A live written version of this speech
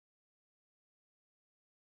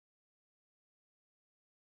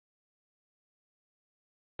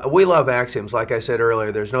We love axioms. Like I said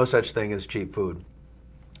earlier, there's no such thing as cheap food.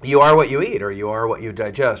 You are what you eat, or you are what you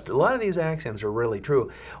digest. A lot of these axioms are really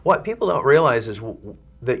true. What people don't realize is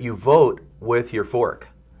that you vote with your fork.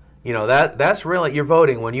 You know, that's really, you're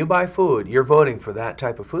voting. When you buy food, you're voting for that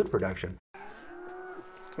type of food production.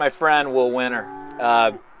 It's my friend Will Winter,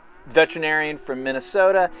 veterinarian from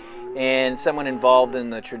Minnesota and someone involved in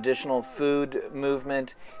the traditional food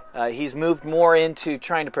movement. He's moved more into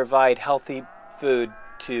trying to provide healthy food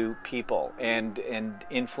to people and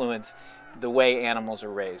influence the way animals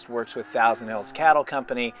are raised. Works with Thousand Hills Cattle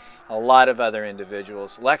Company, a lot of other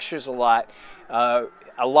individuals, lectures a lot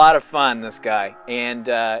of fun, this guy, and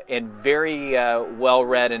very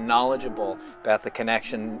well-read and knowledgeable about the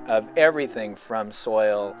connection of everything from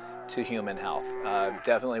soil to human health.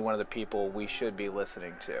 Definitely one of the people we should be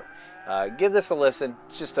listening to. Give this a listen.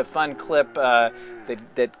 It's just a fun clip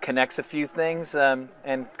that connects a few things,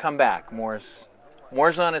 and come back. More's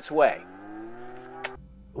on its way.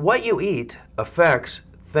 What you eat affects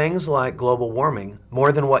things like global warming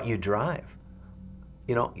more than what you drive.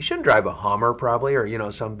 You know, you shouldn't drive a Hummer probably, or, you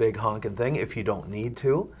know, some big honking thing if you don't need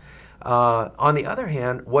to. On the other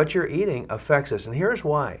hand, what you're eating affects us, and here's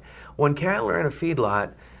why. When cattle are in a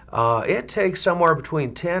feedlot, it takes somewhere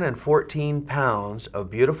between 10 and 14 pounds of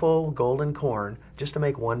beautiful golden corn just to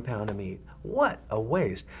make 1 pound of meat. What a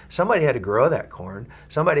waste. Somebody had to grow that corn.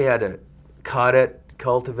 Somebody had to cut it,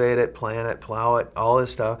 cultivate it, plant it, plow it, all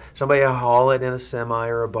this stuff. Somebody had to haul it in a semi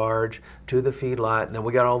or a barge to the feedlot, and then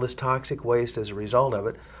we got all this toxic waste as a result of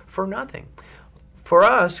it for nothing. For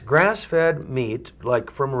us, grass-fed meat, like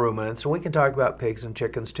from ruminants, and we can talk about pigs and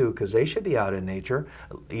chickens too, because they should be out in nature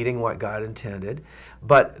eating what God intended,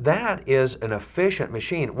 but that is an efficient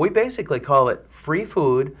machine. We basically call it free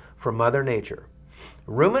food from Mother Nature.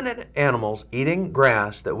 Ruminant animals eating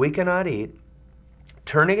grass that we cannot eat,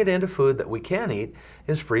 turning it into food that we can eat,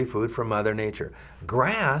 is free food from Mother Nature.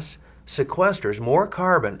 Grass sequesters more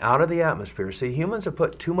carbon out of the atmosphere. See, humans have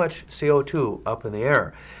put too much CO2 up in the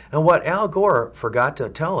air. And what Al Gore forgot to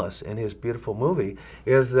tell us in his beautiful movie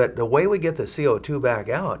is that the way we get the CO2 back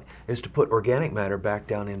out is to put organic matter back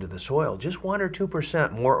down into the soil. Just 1 or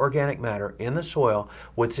 2% more organic matter in the soil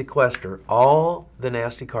would sequester all the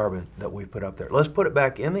nasty carbon that we put up there. Let's put it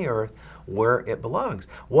back in the earth where it belongs.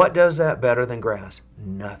 What does that better than grass?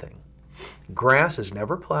 Nothing. Grass is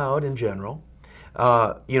never plowed in general.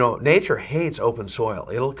 You know, nature hates open soil.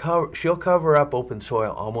 She'll cover up open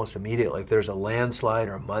soil almost immediately. If there's a landslide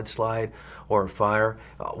or a mudslide or a fire,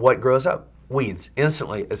 what grows up? Weeds.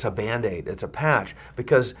 Instantly, it's a Band-Aid, it's a patch,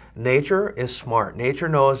 because nature is smart. Nature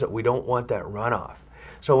knows that we don't want that runoff.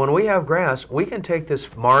 So when we have grass, we can take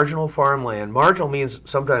this marginal farmland. Marginal means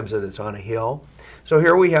sometimes that it's on a hill. So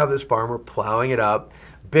here we have this farmer plowing it up.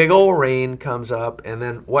 Big old rain comes up, and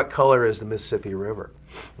then what color is the Mississippi River?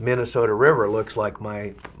 Minnesota River looks like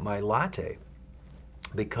my latte,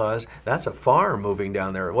 because that's a farm moving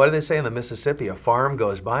down there. What do they say in the Mississippi? A farm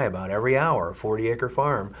goes by about every hour, a 40-acre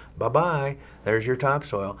farm. Bye-bye, there's your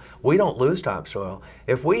topsoil. We don't lose topsoil.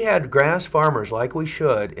 If we had grass farmers like we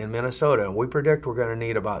should in Minnesota, and we predict we're going to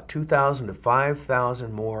need about 2,000 to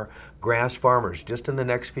 5,000 more grass farmers just in the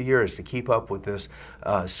next few years to keep up with this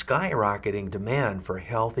skyrocketing demand for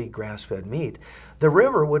healthy grass-fed meat, the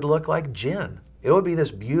river would look like gin. It would be this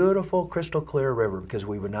beautiful crystal clear river, because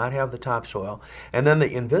we would not have the topsoil. And then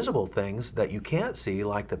the invisible things that you can't see,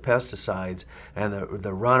 like the pesticides and the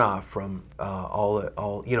runoff from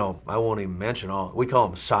all, you know, I won't even mention all, we call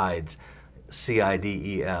them sides,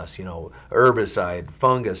 C-I-D-E-S, you know, herbicide,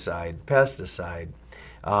 fungicide, pesticide.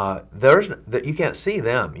 You can't see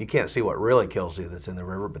them. You can't see what really kills you that's in the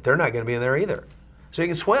river, but they're not going to be in there either. So you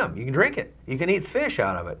can swim, you can drink it, you can eat fish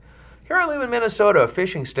out of it. Here I live in Minnesota, a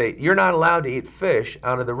fishing state. You're not allowed to eat fish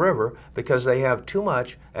out of the river because they have too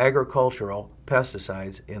much agricultural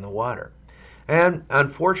pesticides in the water. And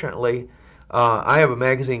unfortunately, I have a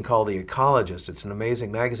magazine called The Ecologist. It's an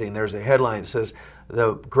amazing magazine. There's a headline that says,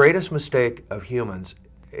 the greatest mistake of humans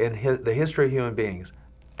in the history of human beings,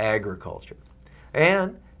 agriculture.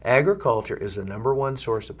 And agriculture is the #1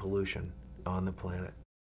 source of pollution on the planet.